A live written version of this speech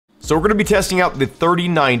So we're going to be testing out the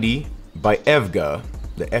 3090 by EVGA,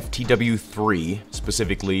 the FTW3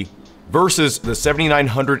 specifically, versus the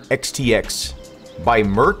 7900 XTX by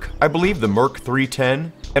Merc, I believe, the Merc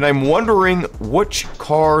 310. And I'm wondering which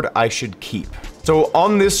card I should keep. So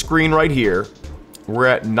on this screen right here, we're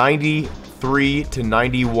at 93 to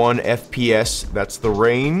 91 FPS. That's the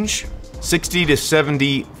range. 60 to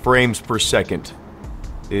 70 frames per second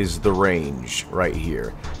is the range right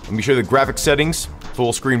here. Let me show you the graphics settings.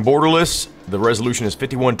 Full screen borderless. The resolution is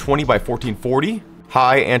 5120 by 1440.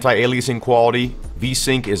 High anti-aliasing quality.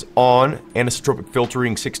 VSync is on. Anisotropic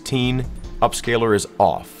filtering 16. Upscaler is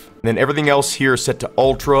off. And then everything else here is set to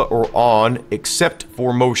ultra or on, except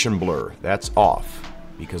for motion blur. That's off,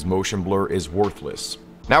 because motion blur is worthless.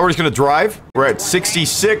 Now we're just gonna drive. We're at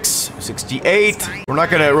 66, 68. We're not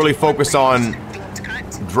gonna really focus on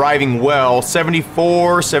driving well.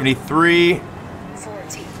 74, 73.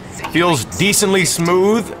 Feels decently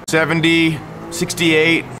smooth. 70,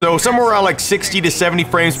 68. So somewhere around like 60 to 70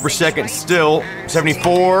 frames per second still.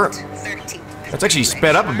 74. That's actually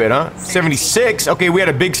sped up a bit, huh? 76. Okay, we had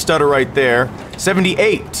a big stutter right there.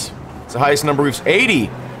 78. It's the highest number we've... 80.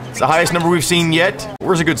 It's the highest number we've seen yet.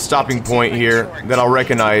 Where's a good stopping point here that I'll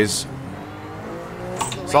recognize?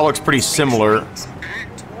 This all looks pretty similar.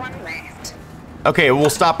 Okay, we'll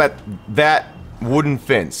stop at that wooden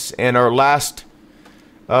fence. And our last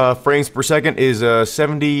frames per second is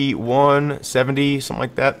 71, 70, something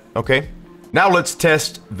like that. Okay. Now let's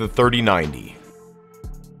test the 3090.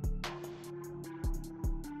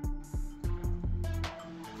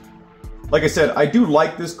 Like I said, I do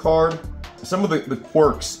like this card. Some of the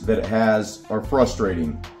quirks that it has are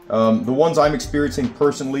frustrating. The ones I'm experiencing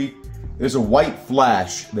personally, there's a white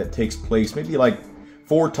flash that takes place maybe like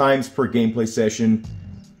 4 times per gameplay session,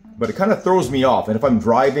 but it kind of throws me off. And if I'm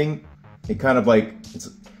driving, it kind of like,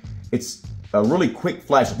 it's a really quick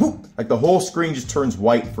flash, whoop, like the whole screen just turns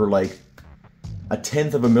white for like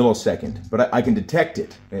 1/10 of a millisecond, but I can detect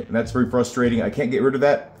it, and that's very frustrating. I can't get rid of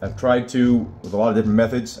that. I've tried to with a lot of different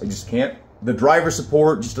methods. I just can't. The driver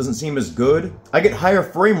support just doesn't seem as good. I get higher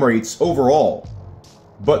frame rates overall,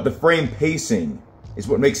 but the frame pacing is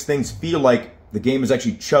what makes things feel like the game is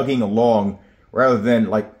actually chugging along, rather than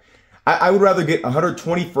like, I would rather get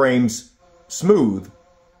 120 frames smooth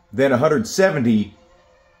than 170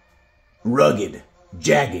 rugged,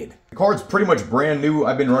 jagged. The card's pretty much brand new.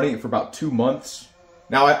 I've been running it for about 2 months.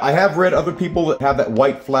 Now, I have read other people that have that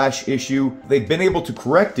white flash issue. They've been able to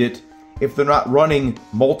correct it if they're not running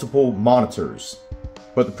multiple monitors.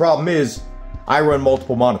 But the problem is, I run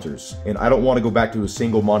multiple monitors, and I don't want to go back to a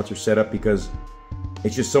single monitor setup because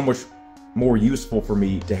it's just so much more useful for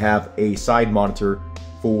me to have a side monitor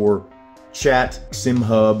for chat,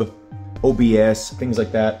 SimHub, OBS, things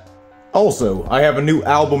like that. Also, I have a new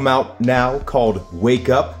album out now called Wake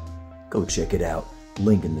Up. Go check it out.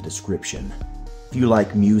 Link in the description. If you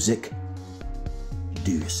like music,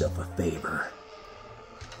 do yourself a favor.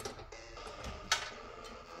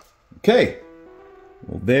 Okay.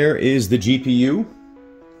 Well, there is the GPU.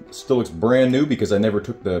 It still looks brand new because I never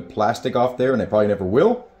took the plastic off there, and I probably never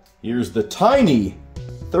will. Here's the tiny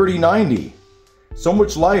 3090. So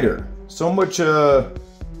much lighter. So much,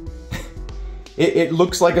 It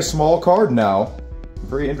looks like a small card now.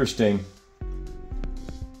 Very interesting.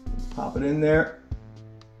 Pop it in there.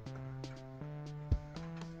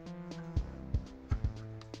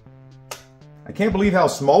 I can't believe how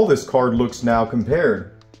small this card looks now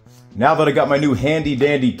compared. Now that I got my new handy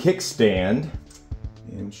dandy kickstand,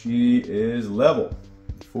 and she is level.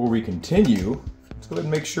 Before we continue, let's go ahead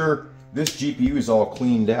and make sure this GPU is all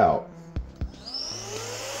cleaned out.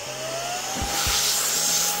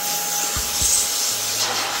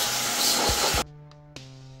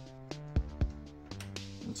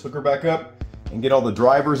 Let's hook her back up and get all the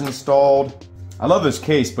drivers installed. I love this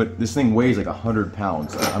case, but this thing weighs like 100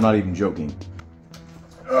 pounds. I'm not even joking.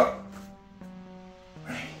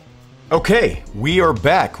 Okay, we are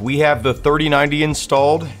back. We have the 3090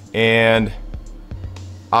 installed, and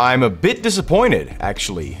I'm a bit disappointed,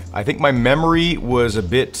 actually. I think my memory was a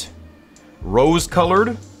bit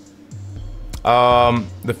rose-colored.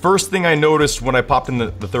 The first thing I noticed when I popped in the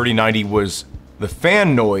 3090 was the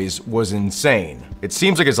fan noise was insane. It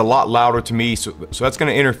seems like it's a lot louder to me, so that's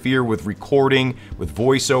gonna interfere with recording, with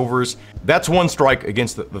voiceovers. That's one strike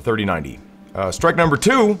against the 3090. Strike number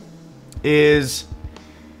 2 is...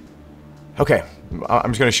 Okay,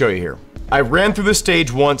 I'm just gonna show you here. I ran through this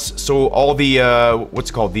stage once, so all the, what's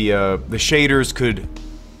it called, the shaders could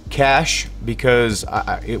cache, because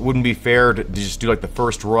it wouldn't be fair to just do like the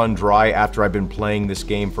first run dry after I've been playing this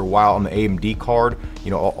game for a while on the AMD card.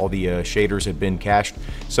 You know, all the shaders had been cached.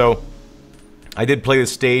 So I did play the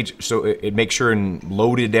stage, so it makes sure and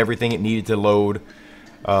loaded everything it needed to load.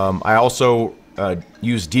 I also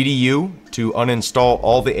used DDU to uninstall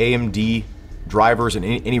all the AMD drivers and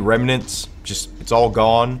any remnants. Just, it's all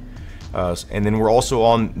gone. And then we're also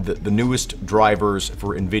on the newest drivers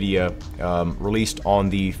for NVIDIA, released on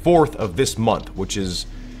the 4th of this month, which is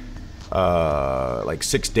like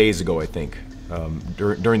 6 days ago, I think,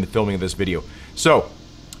 during the filming of this video. So,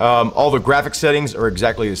 all the graphic settings are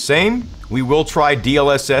exactly the same. We will try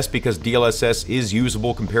DLSS because DLSS is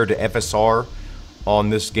usable compared to FSR on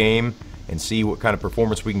this game, and see what kind of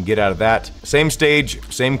performance we can get out of that. Same stage,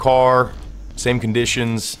 same car, same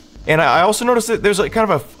conditions. And I also noticed that there's like kind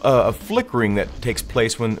of a flickering that takes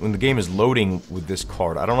place when the game is loading with this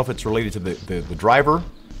card. I don't know if it's related to the driver.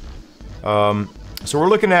 So we're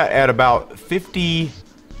looking at about 50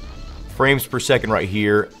 frames per second right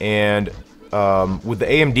here, and with the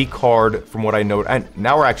AMD card, from what I know, and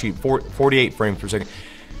now we're actually 48 frames per second.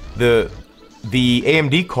 The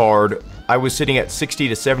AMD card, I was sitting at 60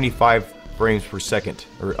 to 75 frames per second,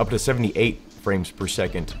 or up to 78 frames per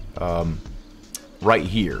second, right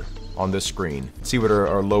here on this screen. Let's see what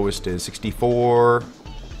our lowest is. 64.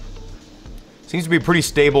 Seems to be pretty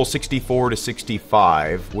stable, 64 to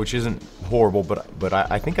 65, which isn't horrible, but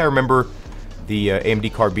I think I remember the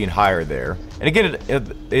AMD card being higher there. And again,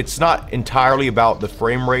 it's not entirely about the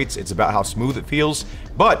frame rates, it's about how smooth it feels.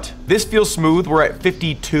 But this feels smooth. We're at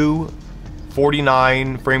 52,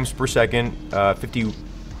 49 frames per second,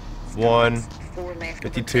 51,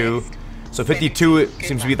 52. So 52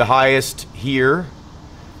 seems to be the highest here.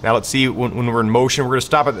 Now let's see, when we're in motion, we're going to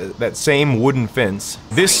stop at that same wooden fence.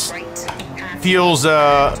 This feels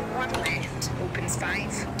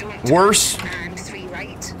worse.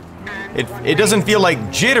 It doesn't feel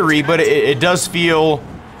like jittery, but it does feel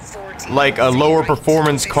like a lower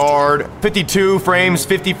performance card. 52 frames,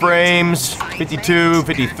 50 frames, 52,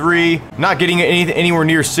 53. Not getting anywhere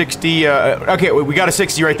near 60. Okay, we got a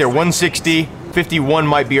 60 right there, 160. 51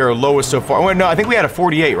 might be our lowest so far. Wait, no, I think we had a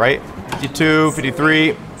 48, right? 52,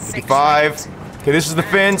 53, 55. Okay, this is the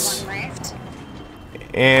fence.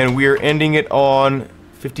 And we're ending it on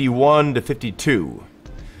 51 to 52.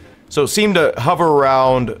 So it seemed to hover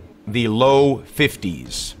around the low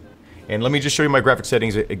 50s. And let me just show you my graphic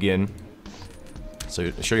settings again.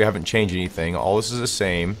 So to show you I haven't changed anything. All this is the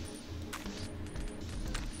same.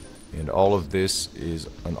 And all of this is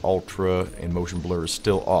an ultra, and motion blur is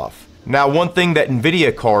still off. Now, one thing that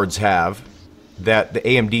NVIDIA cards have that the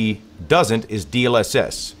AMD doesn't is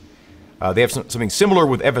DLSS. They have something similar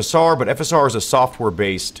with FSR, but FSR is a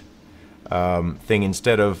software-based thing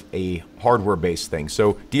instead of a hardware-based thing.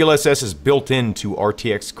 So DLSS is built into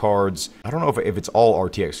RTX cards. I don't know if it's all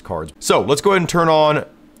RTX cards. So let's go ahead and turn on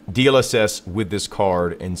DLSS with this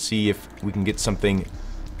card and see if we can get something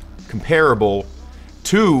comparable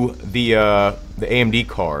to the AMD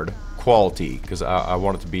card quality, because I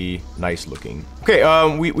want it to be nice looking. Okay,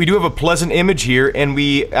 we do have a pleasant image here, and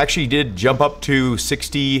we actually did jump up to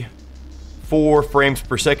 64 frames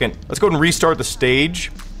per second. Let's go ahead and restart the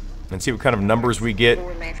stage and see what kind of numbers we get,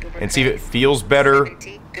 and see if it feels better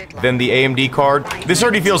than the AMD card. This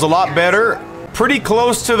already feels a lot better. Pretty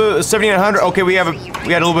close to the 7900. Okay, we had a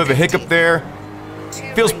little bit of a hiccup there.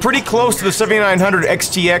 Feels pretty close to the 7900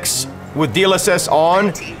 XTX with DLSS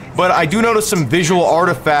on, but I do notice some visual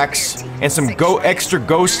artifacts and some extra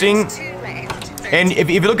ghosting. And if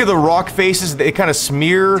you look at the rock faces, they kind of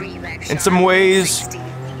smear in some ways.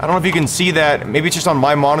 I don't know if you can see that. Maybe it's just on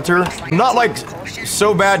my monitor. Not like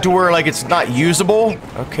so bad to where like it's not usable.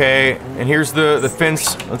 Okay, and here's the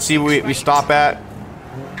fence. Let's see what we stop at.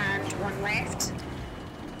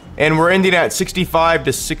 And we're ending at 65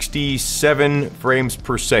 to 67 frames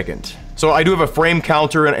per second. So I do have a frame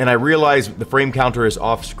counter, and I realize the frame counter is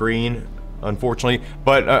off screen, unfortunately,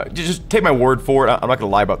 but just take my word for it. I'm not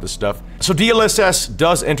gonna lie about this stuff. So DLSS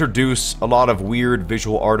does introduce a lot of weird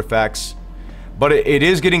visual artifacts, but it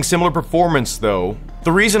is getting similar performance though.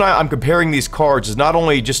 The reason I'm comparing these cards is not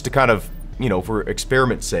only just to kind of, you know, for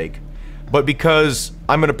experiment's sake, but because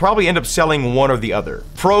I'm gonna probably end up selling one or the other.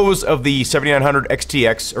 Pros of the 7900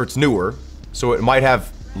 XTX, or it's newer, so it might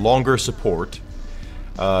have longer support.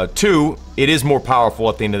 2, it is more powerful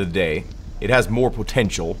at the end of the day. It has more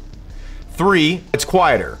potential. 3, it's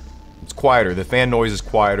quieter. It's quieter. The fan noise is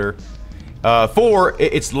quieter. 4,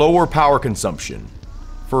 it's lower power consumption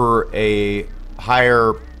for a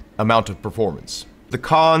higher amount of performance. The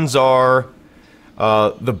cons are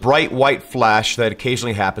the bright white flash that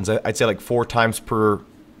occasionally happens. I'd say like 4 times per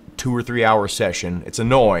 2 or 3 hour session. It's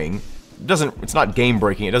annoying. It's not game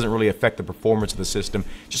breaking. It doesn't really affect the performance of the system.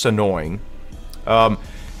 Just annoying.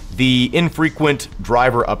 The infrequent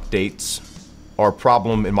driver updates are a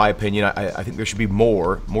problem in my opinion. I think there should be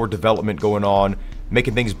more development going on,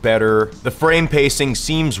 making things better. The frame pacing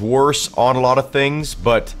seems worse on a lot of things,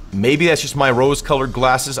 but maybe that's just my rose-colored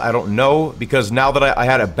glasses, I don't know, because now that I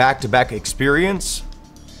had a back-to-back experience,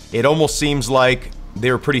 it almost seems like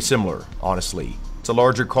they're pretty similar, honestly. It's a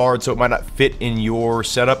larger card, so it might not fit in your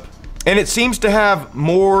setup. And it seems to have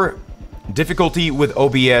more difficulty with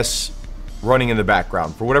OBS running in the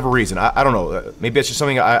background for whatever reason. I don't know. Maybe it's just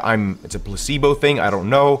something it's a placebo thing. I don't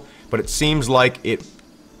know. But it seems like it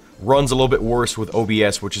runs a little bit worse with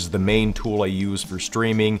OBS, which is the main tool I use for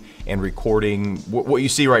streaming and recording what you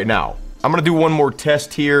see right now. I'm gonna do one more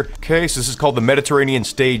test here. Okay, so this is called the Mediterranean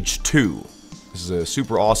Stage 2. This is a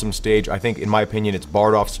super awesome stage. I think, in my opinion, it's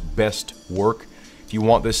Bardoff's best work. If you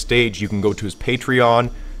want this stage, you can go to his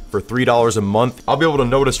Patreon for $3 a month. I'll be able to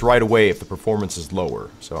notice right away if the performance is lower,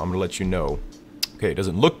 so I'm gonna let you know. Okay, it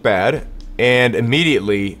doesn't look bad, and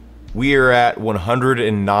immediately we are at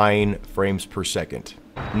 109 frames per second.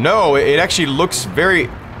 No, it actually looks very,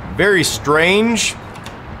 very strange.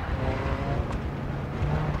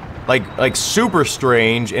 Like super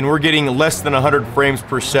strange, and we're getting less than 100 frames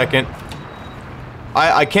per second.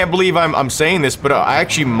 I can't believe I'm saying this, but I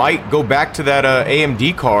actually might go back to that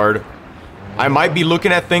AMD card. I might be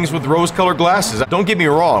looking at things with rose-colored glasses. Don't get me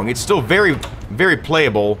wrong, it's still very, very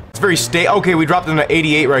playable. It's very okay, we dropped into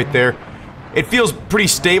 88 right there. It feels pretty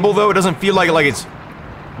stable though. It doesn't feel like it's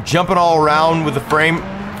jumping all around with the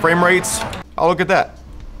frame rates. Oh, look at that.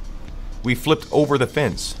 We flipped over the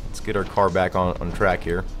fence. Let's get our car back on track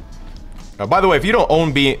here. By the way, if you don't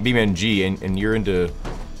own BeamNG and you're into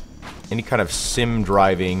any kind of sim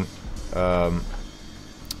driving,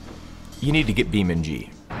 you need to get BeamNG.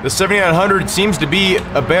 The 7900 seems to be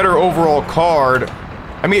a better overall card.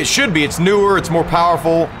 I mean, it should be. It's newer, it's more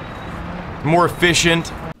powerful, more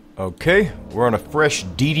efficient. Okay, we're on a fresh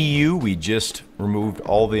DDU. We just removed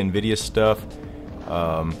all the NVIDIA stuff.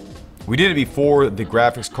 We did it before the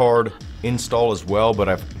graphics card install as well, but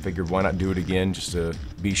I figured why not do it again just to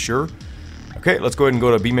be sure. Okay, let's go ahead and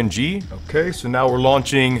go to BeamNG. Okay, so now we're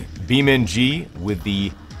launching BeamNG with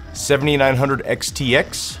the 7900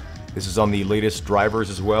 XTX. This is on the latest drivers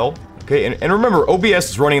as well. Okay, and remember,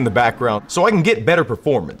 OBS is running in the background, so I can get better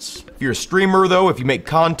performance. If you're a streamer though, if you make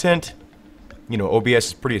content, you know, OBS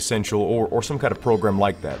is pretty essential, or some kind of program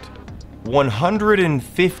like that.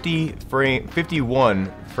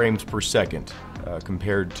 51 frames per second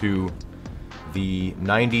compared to the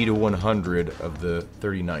 90 to 100 of the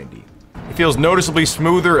 3090. It feels noticeably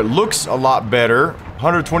smoother, it looks a lot better.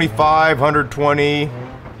 125, 120.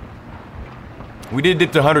 We did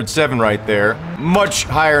dip to 107 right there. Much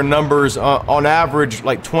higher numbers, on average,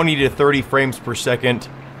 like 20 to 30 frames per second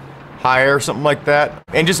higher, something like that.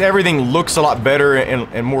 And just everything looks a lot better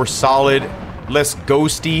and more solid, less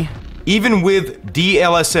ghosty. Even with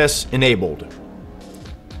DLSS enabled,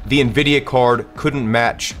 the NVIDIA card couldn't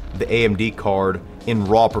match the AMD card in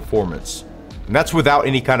raw performance. And that's without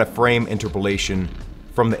any kind of frame interpolation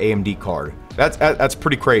from the AMD card. That's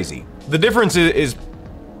pretty crazy. The difference is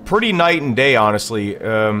pretty night and day, honestly.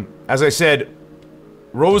 As I said,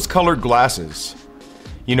 rose-colored glasses.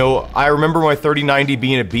 You know, I remember my 3090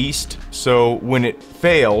 being a beast, so when it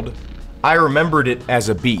failed, I remembered it as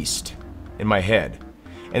a beast in my head.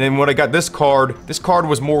 And then when I got this card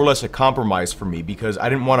was more or less a compromise for me because I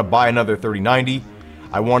didn't want to buy another 3090.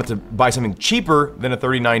 I wanted to buy something cheaper than a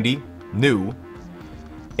 3090, new,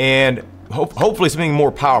 and hopefully something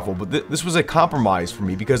more powerful. But this was a compromise for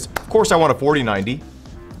me because, of course, I want a 4090.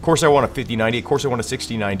 Of course I want a 5090, of course I want a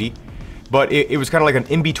 6090, but it was kind of like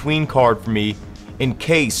an in-between card for me in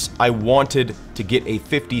case I wanted to get a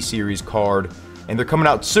 50 series card, and they're coming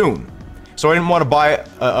out soon. So I didn't want to buy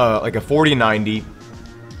like a 4090,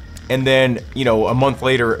 and then, you know, a month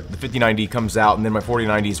later the 5090 comes out, and then my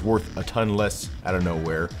 4090 is worth a ton less out of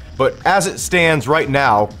nowhere. But as it stands right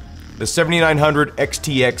now, the 7900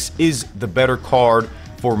 XTX is the better card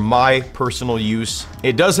for my personal use.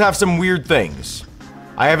 It does have some weird things.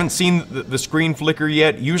 I haven't seen the screen flicker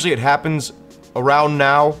yet. Usually it happens around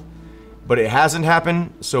now, but it hasn't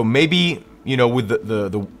happened. So maybe, you know, with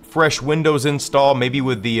the fresh Windows install, maybe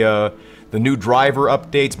with the new driver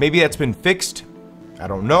updates, maybe that's been fixed. I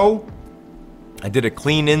don't know. I did a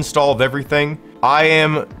clean install of everything. I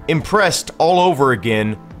am impressed all over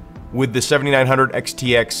again with the 7900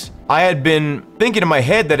 XTX. I had been thinking in my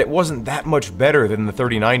head that it wasn't that much better than the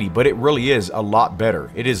 3090, but it really is a lot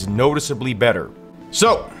better. It is noticeably better.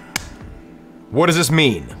 So, what does this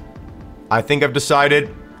mean? I think I've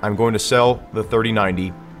decided I'm going to sell the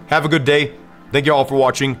 3090. Have a good day. Thank you all for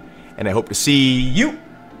watching, and I hope to see you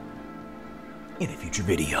in a future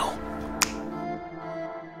video.